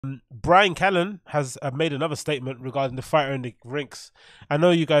Brian Callen has made another statement regarding the fighter in the rinks. I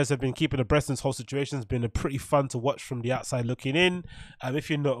know you guys have been keeping abreast in this whole situation. It's been a pretty fun to watch from the outside looking in. If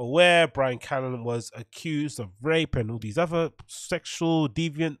you're not aware, Brian Callen was accused of rape and all these other sexual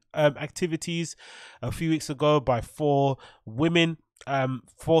deviant activities a few weeks ago by four women.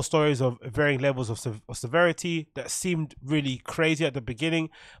 Four stories of varying levels of severity that seemed really crazy at the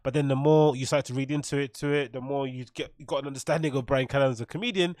beginning, but then the more you start to read into it, the more you got an understanding of Brian Callen as a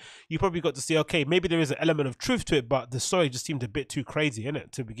comedian. You probably got to see, okay, maybe there is an element of truth to it, but the story just seemed a bit too crazy,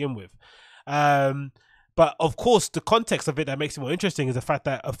 innit, to begin with. But of course, the context of it that makes it more interesting is the fact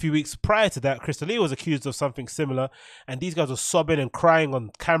that a few weeks prior to that, Chris D'Elia was accused of something similar, and these guys were sobbing and crying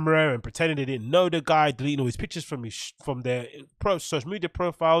on camera and pretending they didn't know the guy, deleting all his pictures from their social media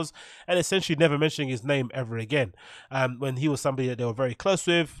profiles, and essentially never mentioning his name ever again. When he was somebody that they were very close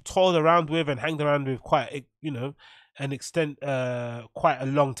with, toiled around with, and hanged around with quite, an extent, quite a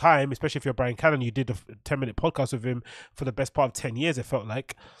long time. Especially if you're Brian Callen, you did a 10-minute podcast with him for the best part of 10 years. It felt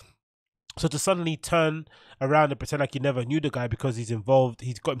like. So to suddenly turn around and pretend like you never knew the guy because he's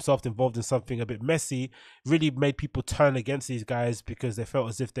got himself involved in something a bit messy, really made people turn against these guys because they felt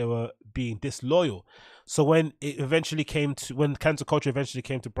as if they were being disloyal. So when cancel culture eventually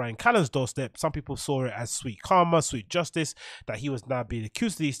came to Brian Callen's doorstep, some people saw it as sweet karma, sweet justice, that he was now being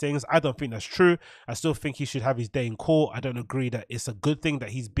accused of these things. I don't think that's true. I still think he should have his day in court. I don't agree that it's a good thing that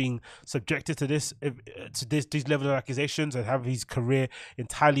he's being subjected to these level of accusations and have his career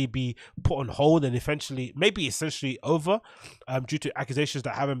entirely be put on hold and maybe essentially over due to accusations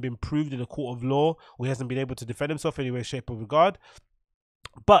that haven't been proved in a court of law, or he hasn't been able to defend himself in any way, shape, or regard.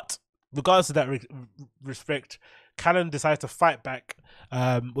 But regardless of that respect, Callen decided to fight back,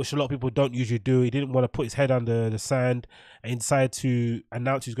 which a lot of people don't usually do. He didn't want to put his head under the sand, and he decided to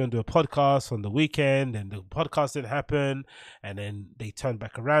announce he's going to do a podcast on the weekend, and the podcast didn't happen. And then they turned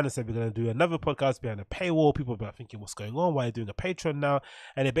back around and said, we're going to do another podcast behind a paywall. People were thinking, what's going on? Why are you doing a Patreon now?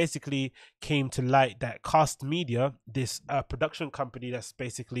 And it basically came to light that Cast Media, this production company that's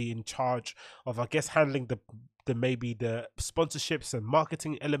basically in charge of, I guess, handling the sponsorships and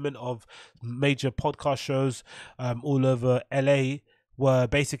marketing element of major podcast shows all over LA, were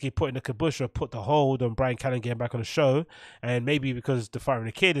basically putting the kibosh or put the hold on Brian Callen getting back on the show. And maybe because The Fighter and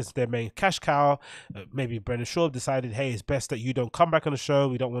the Kid is their main cash cow, maybe Brendan Schaub decided, hey, it's best that you don't come back on the show.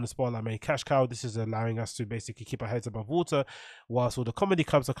 We don't want to spoil our main cash cow. This is allowing us to basically keep our heads above water whilst all the comedy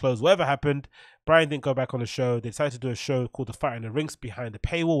clubs are closed. Whatever happened, Brian didn't go back on the show. They decided to do a show called The Fighter and the Wrinks behind the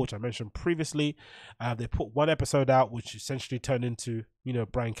paywall, which I mentioned previously. They put one episode out, which essentially turned into,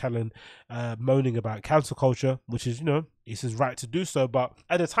 Brian Callen moaning about cancel culture, which is, it's his right to do so. But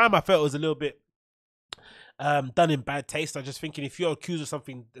at the time, I felt it was a little bit done in bad taste. I'm just thinking, if you're accused of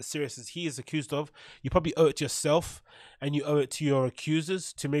something as serious as he is accused of, you probably owe it to yourself and you owe it to your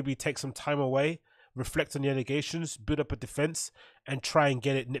accusers to maybe take some time away, reflect on the allegations, build up a defense, and try and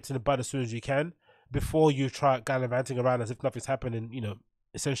get it nipped in the bud as soon as you can before you try gallivanting around as if nothing's happened and,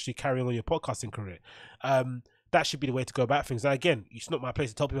 essentially carrying on your podcasting career. That should be the way to go about things. Now, again, it's not my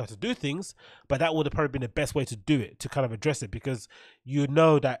place to tell people how to do things, but that would have probably been the best way to do it, to kind of address it, because you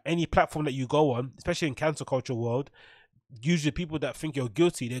know that any platform that you go on, especially in cancel culture world, usually people that think you're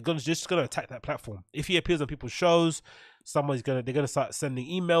guilty, they're just gonna attack that platform. If he appears on people's shows, they're gonna start sending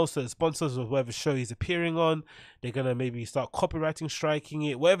emails to the sponsors of whatever show he's appearing on. They're gonna maybe start copywriting, striking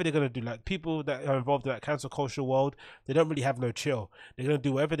it, whatever they're gonna do. Like, people that are involved in that cancel culture world, they don't really have no chill. They're gonna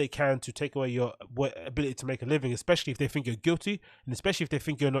do whatever they can to take away your ability to make a living, especially if they think you're guilty, and especially if they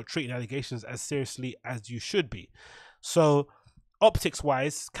think you're not treating allegations as seriously as you should be. So optics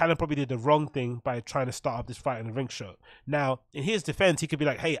wise, Callen probably did the wrong thing by trying to start up this Fight in the Ring show. Now, in his defense, he could be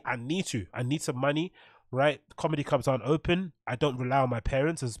like, hey, I need some money, right? Comedy clubs aren't open. I don't rely on my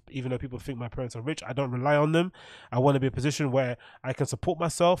parents, even though people think my parents are rich. I don't rely on them. I want to be in a position where I can support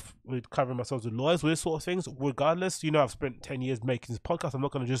myself with covering myself with lawyers, with this sort of things. Regardless, I've spent 10 years making this podcast. I'm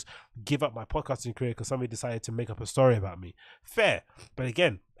not going to just give up my podcasting career because somebody decided to make up a story about me. Fair. But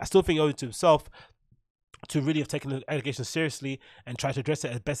again, I still think he owed it to himself to really have taken the allegations seriously and try to address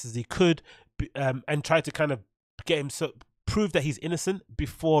it as best as he could, and try to kind of get him prove that he's innocent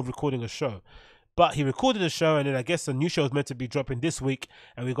before recording a show. But he recorded a show, and then I guess a new show is meant to be dropping this week,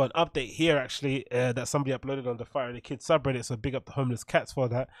 and we got an update here actually that somebody uploaded on the Fire and the Kids subreddit, so big up the homeless cats for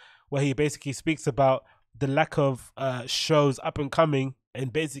that, where he basically speaks about the lack of shows up and coming,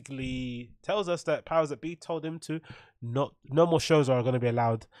 and basically tells us that powers that be told him to no more shows are going to be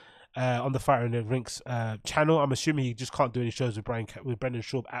allowed on the Fighter and the Wrinks channel. I'm assuming he just can't do any shows with Brendan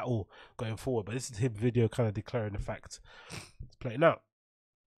Schaub at all going forward. But this is his video kind of declaring the fact. Let's play it now.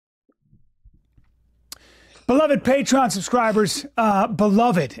 Beloved Patreon subscribers,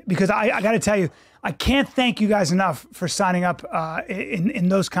 beloved, because I got to tell you, I can't thank you guys enough for signing up in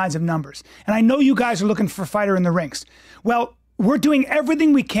those kinds of numbers. And I know you guys are looking for Fighter in the Rinks. Well, we're doing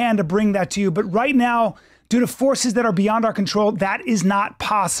everything we can to bring that to you, but right now, due to forces that are beyond our control, that is not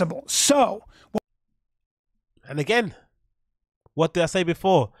possible. So, and again, what did I say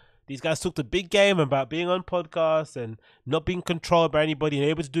before? These guys took the big game about being on podcasts and not being controlled by anybody and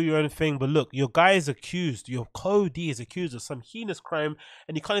able to do your own thing. But look, your guy is accused, your co-D is accused of some heinous crime,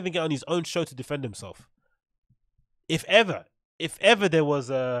 and he can't even get on his own show to defend himself. If ever there was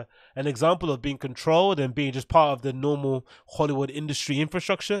an example of being controlled and being just part of the normal Hollywood industry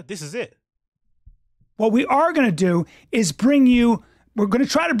infrastructure, this is it. What we are going to do is we're going to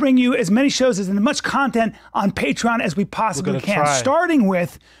try to bring you as many shows and as much content on Patreon as we possibly can. Starting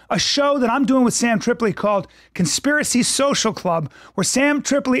with a show that I'm doing with Sam Tripoli called Conspiracy Social Club, where Sam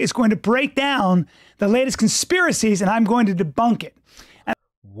Tripoli is going to break down the latest conspiracies and I'm going to debunk it.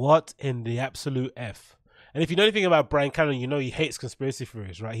 What in the absolute F? And if you know anything about Bryan Callen, you know he hates conspiracy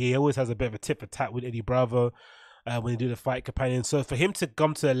theories, right? He always has a bit of a tit for tat with Eddie Bravo. When they do the Fight Companion. So for him to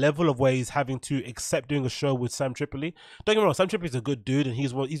come to a level of where he's having to accept doing a show with Sam Tripoli, don't get me wrong, Sam Tripoli's a good dude and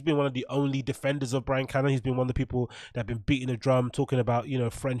he's been one of the only defenders of Bryan Callen. He's been one of the people that have been beating the drum, talking about, you know,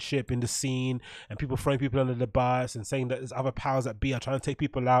 friendship in the scene and people throwing people under the bus and saying that there's other powers that be are trying to take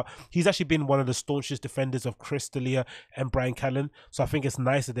people out. He's actually been one of the staunchest defenders of Chris D'Elia and Bryan Callen. So I think it's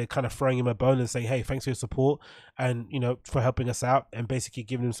nice that they're kind of throwing him a bone and saying, hey, thanks for your support and, you know, for helping us out and basically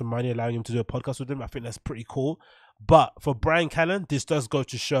giving him some money, allowing him to do a podcast with him. I think that's pretty cool. But for Bryan Callen, this does go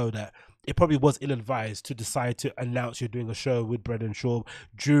to show that it probably was ill-advised to decide to announce you're doing a show with Brendan Schaub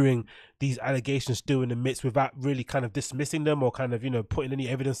during these allegations still in the midst without really kind of dismissing them or kind of, you know, putting any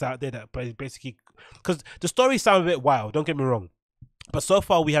evidence out there that basically... Because the story sounds a bit wild, don't get me wrong. But so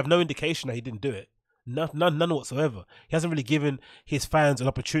far, we have no indication that he didn't do it. None whatsoever. He hasn't really given his fans an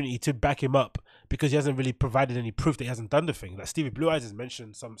opportunity to back him up because he hasn't really provided any proof that he hasn't done the thing. Like Stevie Blue Eyes has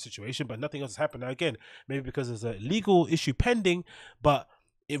mentioned some situation, but nothing else has happened. Now again, maybe because there's a legal issue pending, but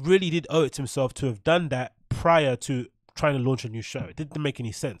it really did owe it to himself to have done that prior to trying to launch a new show. It didn't make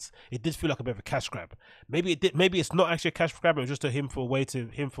any sense. It did feel like a bit of a cash grab. Maybe it did. Maybe it's not actually a cash grab. It was just he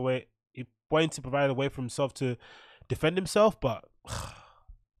wanting to provide a way for himself to defend himself, but.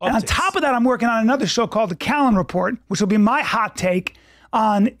 And on top of that, I'm working on another show called The Callen Report, which will be my hot take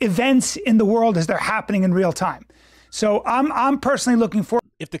on events in the world as they're happening in real time. So I'm personally looking for.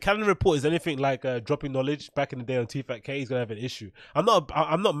 If The Callen Report is anything like dropping knowledge back in the day on T-Fat-K, he's gonna have an issue. I'm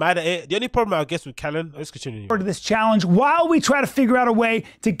not mad at it. The only problem I guess with Callen, let's continue. To this challenge while we try to figure out a way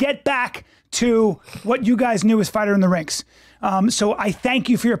to get back to what you guys knew as Fighter in the Rinks. So I thank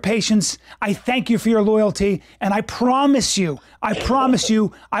you for your patience. I thank you for your loyalty. And I promise you,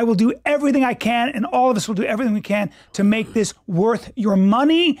 I will do everything I can, and all of us will do everything we can to make this worth your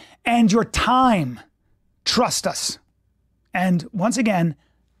money and your time. Trust us. And once again,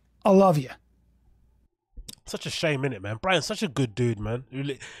 I love you. Such a shame, innit, man? Brian's such a good dude, man.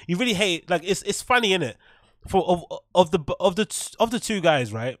 You really hate, like, it's funny, innit? Of the two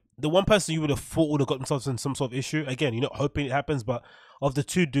guys, right? The one person you would have thought would have got themselves in some sort of issue. Again, you're not hoping it happens, but of the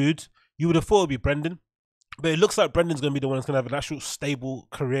two dudes, you would have thought it would be Brendan. But it looks like Brendan's going to be the one that's going to have an actual stable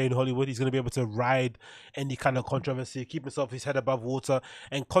career in Hollywood. He's going to be able to ride any kind of controversy, keep his head above water,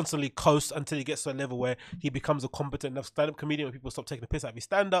 and constantly coast until he gets to a level where he becomes a competent enough stand-up comedian where people stop taking the piss out of his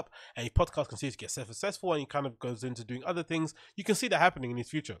stand-up, and his podcast continues to get successful, and he kind of goes into doing other things. You can see that happening in his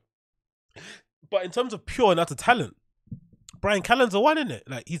future. But in terms of pure and utter talent, Bryan Callen's the one, in it.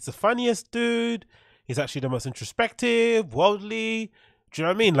 Like, he's the funniest dude. He's actually the most introspective, worldly. Do you know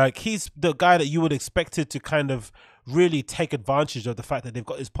what I mean? Like, he's the guy that you would expect it to kind of really take advantage of the fact that they've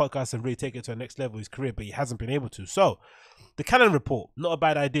got his podcast and really take it to the next level of his career, but he hasn't been able to. So, the Callen Report, not a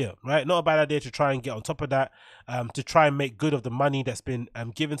bad idea, right? Not a bad idea to try and get on top of that, to try and make good of the money that's been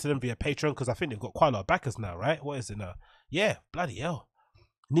given to them via Patreon, because I think they've got quite a lot of backers now, right? What is it now? Yeah, bloody hell.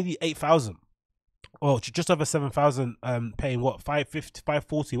 Nearly 8,000. Or just over 7,000, paying what, 550,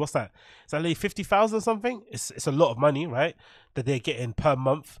 540, what's that? Is that nearly 50,000 or something? It's a lot of money, right? That they're getting per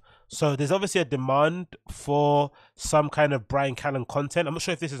month. So there's obviously a demand for some kind of Bryan Callen content. I'm not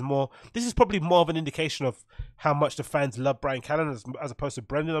sure if this is probably more of an indication of how much the fans love Bryan Callen as opposed to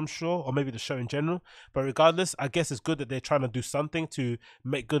Brendan, I'm sure, or maybe the show in general. But regardless, I guess it's good that they're trying to do something to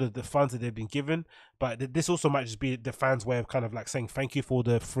make good of the funds that they've been given. But this also might just be the fans' way of kind of like saying thank you for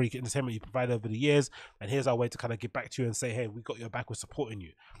the free entertainment you provide over the years. And here's our way to kind of get back to you and say, hey, we got your back, we're supporting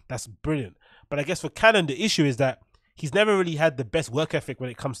you. That's brilliant. But I guess for Callen, the issue is that he's never really had the best work ethic when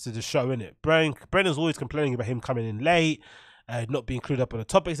it comes to the show, innit? Brendan's always complaining about him coming in late, not being clued up on the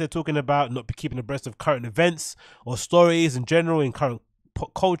topics they're talking about, not be keeping abreast of current events or stories in general in current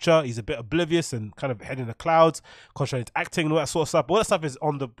culture. He's a bit oblivious and kind of head in the clouds, concentrating to acting and all that sort of stuff. All that stuff is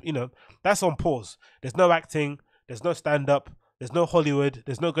on the, that's on pause. There's no acting, there's no stand-up, there's no Hollywood,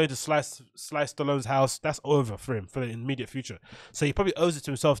 there's no going to Sly Stallone's house. That's over for him for the immediate future. So he probably owes it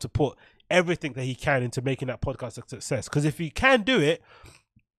to himself to put everything that he can into making that podcast a success. Because if he can do it,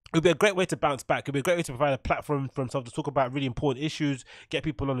 it'll be a great way to bounce back. It'll be a great way to provide a platform for himself to talk about really important issues, get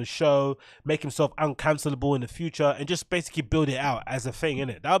people on the show, make himself uncancelable in the future, and just basically build it out as a thing,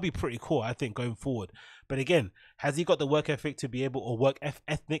 innit? That would be pretty cool, I think, going forward. But again, has he got the work ethic to be able, or work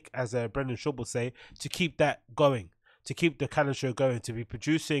ethic, as Brendan Schaub would say, to keep that going? To keep the Cannon show going, to be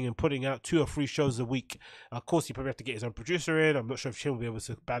producing and putting out 2 or 3 shows a week. Of course, he probably have to get his own producer in. I'm not sure if Shin will be able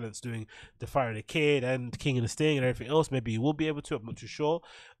to balance doing The Fire and the Kid and King and the Sting and everything else. Maybe he will be able to. I'm not too sure.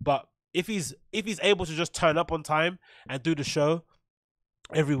 But if he's able to just turn up on time and do the show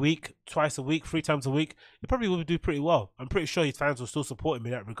every week, twice a week, 3 times a week, he probably will do pretty well. I'm pretty sure his fans will still support him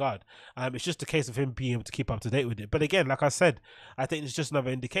in that regard. It's just a case of him being able to keep up to date with it. But again, like I said, I think it's just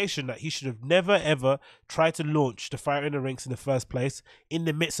another indication that he should have never ever tried to launch the Fire in the Rinks in the first place in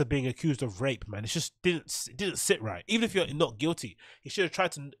the midst of being accused of rape, man. It just didn't sit right. Even if you're not guilty, he should have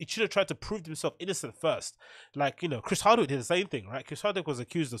tried to prove himself innocent first. Like, Chris Hardwick did the same thing, right? Chris Hardwick was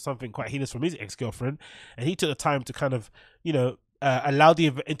accused of something quite heinous from his ex-girlfriend, and he took the time to kind of, allow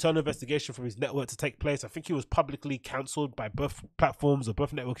the internal investigation from his network to take place. I think he was publicly cancelled by both platforms or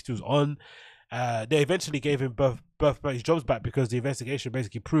both networks he was on. They eventually gave him both his jobs back because the investigation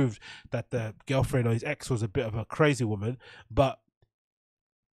basically proved that the girlfriend or his ex was a bit of a crazy woman. But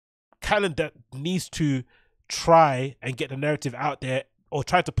Callan needs to try and get the narrative out there, or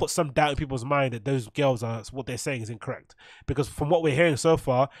try to put some doubt in people's mind that those girls are, what they're saying is incorrect. Because from what we're hearing so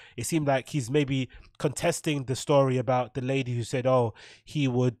far, it seemed like he's maybe contesting the story about the lady who said, he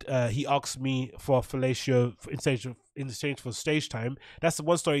asked me for fellatio in exchange for stage time. That's the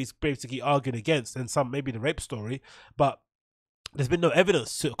one story he's basically arguing against, and maybe the rape story. But there's been no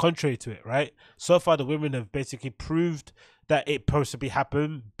evidence contrary to it, right? So far, the women have basically proved that it possibly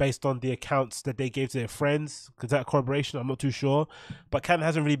happened based on the accounts that they gave to their friends. Because that corroboration, I'm not too sure. But Cannon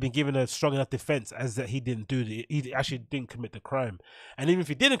hasn't really been given a strong enough defense as that he actually didn't commit the crime. And even if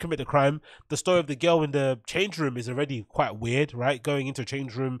he didn't commit the crime, the story of the girl in the change room is already quite weird, right? Going into a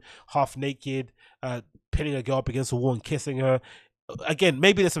change room half naked, pinning a girl up against a wall and kissing her. Again,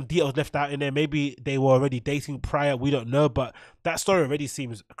 maybe there's some details left out in there. Maybe they were already dating prior. We don't know, but that story already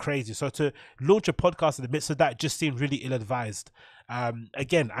seems crazy. So to launch a podcast in the midst of that just seemed really ill-advised.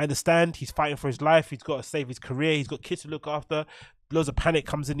 Again, I understand he's fighting for his life. He's got to save his career. He's got kids to look after. Loads of panic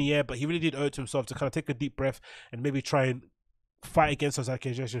comes in the air, but he really did owe it to himself to kind of take a deep breath and maybe try and fight against those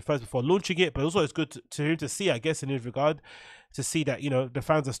accusations first before launching it. But also it's good to him to see, I guess, in his regard, to see that the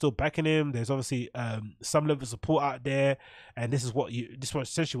fans are still backing him. There's obviously some level of support out there, and this is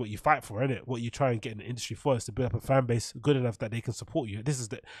essentially what you fight for, isn't it? What you try and get in the industry for is to build up a fan base good enough that they can support you. This is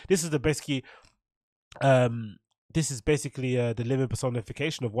basically the living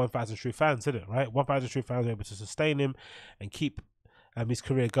personification of 1,000 true fans, isn't it? Right, 1,000 true fans are able to sustain him and keep his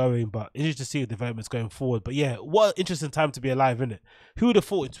career going. But it's interesting to see the developments going forward. But yeah, what an interesting time to be alive, isn't it? Who would have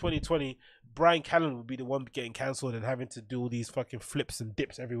thought in 2020 Brian Callen would be the one getting cancelled and having to do all these fucking flips and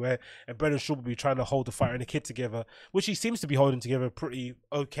dips everywhere, and Brendan Schaub would be trying to hold the Fire and the Kid together, which he seems to be holding together pretty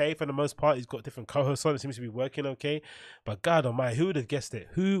okay for the most part. He's got different co-hosts on. It seems to be working okay. But God almighty, who would have guessed it?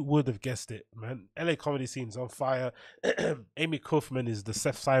 Who would have guessed it, man? LA comedy scene's on fire. Amy Kaufman is the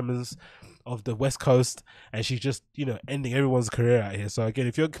Seth Simons of the West Coast, and she's just, ending everyone's career out here. So again,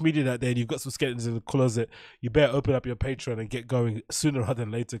 if you're a comedian out there and you've got some skeletons in the closet, you better open up your Patreon and get going sooner rather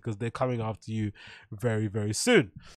than later, because they're coming after you very, very soon.